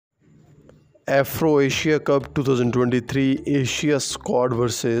Afro Asia Cup 2023 Asia squad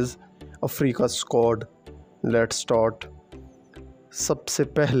versus Africa squad. Let's start. सबसे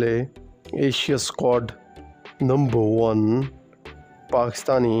पहले Asia squad number 1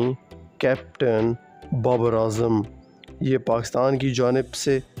 Pakistani captain Babar Azam, ये पाकिस्तान की जानिब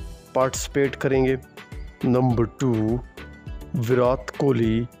से पार्टिसिपेट करेंगे। नंबर 2 विराट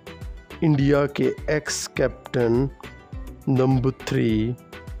कोहली, इंडिया के x captain. Number 3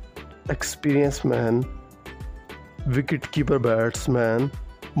 experience man wicket keeper batsman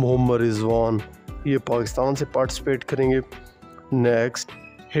Mohammad Rizwan, ये पाकिस्तान से पार्टिसिपेट करेंगे। Next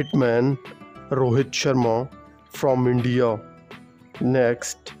hitman Rohit Sharma from India.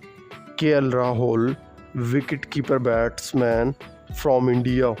 Next KL Rahul wicket keeper batsman from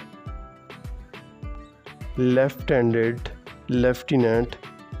India. Left handed lieutenant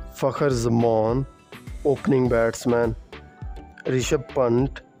Fakhar Zaman opening batsman. Rishabh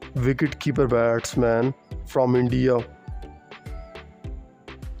Pant wicket keeper batsman from India.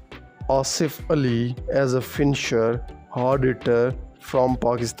 Asif Ali as a finisher hard hitter from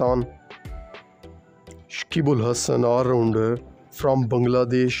Pakistan. Shakibul Hasan allrounder from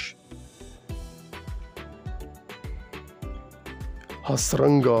Bangladesh.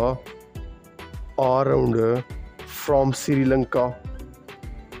 Hasaranga allrounder from Sri Lanka.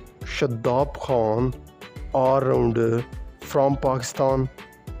 शद्दाब Khan allrounder from Pakistan.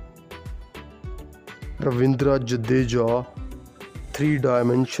 Ravindra Jadeja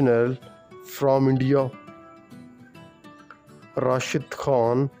 3-dimensional from India. Rashid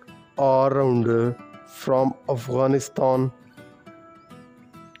Khan allrounder from Afghanistan.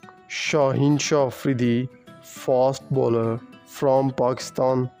 Shaheen Shah Afridi fast bowler from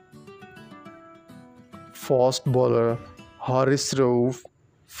Pakistan. Fast bowler Haris Rauf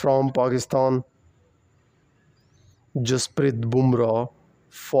from Pakistan. Jasprit Bumrah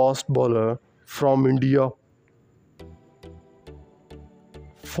fast bowler from India.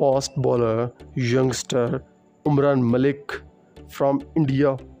 Fast bowler youngster Umran Malik from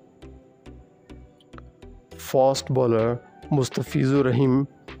India. Fast bowler Mustafizur Rahim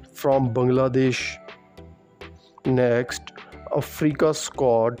from Bangladesh. Next Africa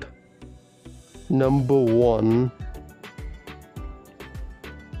squad number 1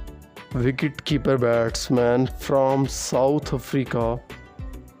 wicket keeper batsman from south Africa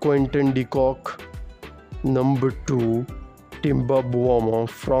Quinton de Kock. Number 2 Timba बुआमा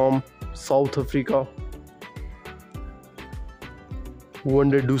from south Africa.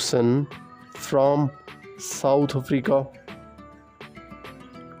 One day Dussen from south Africa.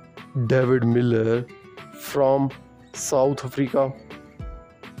 David Miller from south Africa.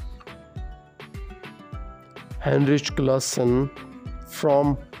 Heinrich Klaasen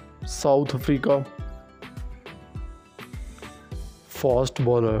from south Africa. Fast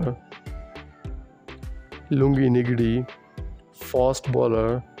bowler lungi Nigdi. Fast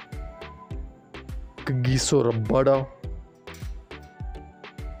bowler Kagiso रब्बाडा।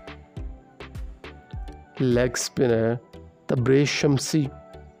 Leg spinner Tabraiz Shamsi.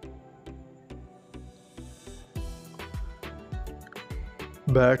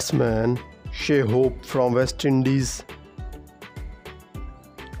 Batsman शे hope from West Indies.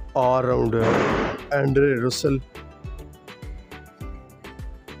 Allrounder Andre Russell.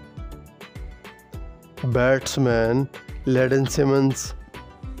 Batsman laden Simmons.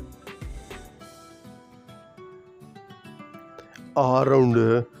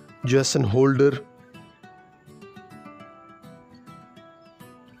 Allrounder Jason holder.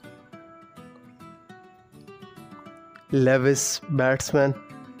 Levi's batsman.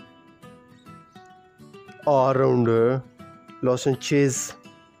 Allrounder Lawson chase.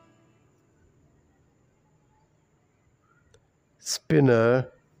 Spinner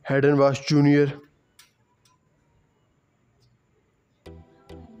Hayden wash junior.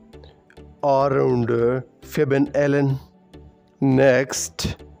 Allrounder फेबन Elon. Next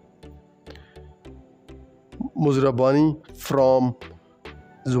Muzarabani from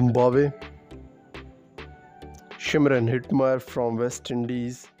Zimbabwe. Shimron Hetmyer from West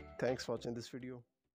Indies. Thanks for watching this video.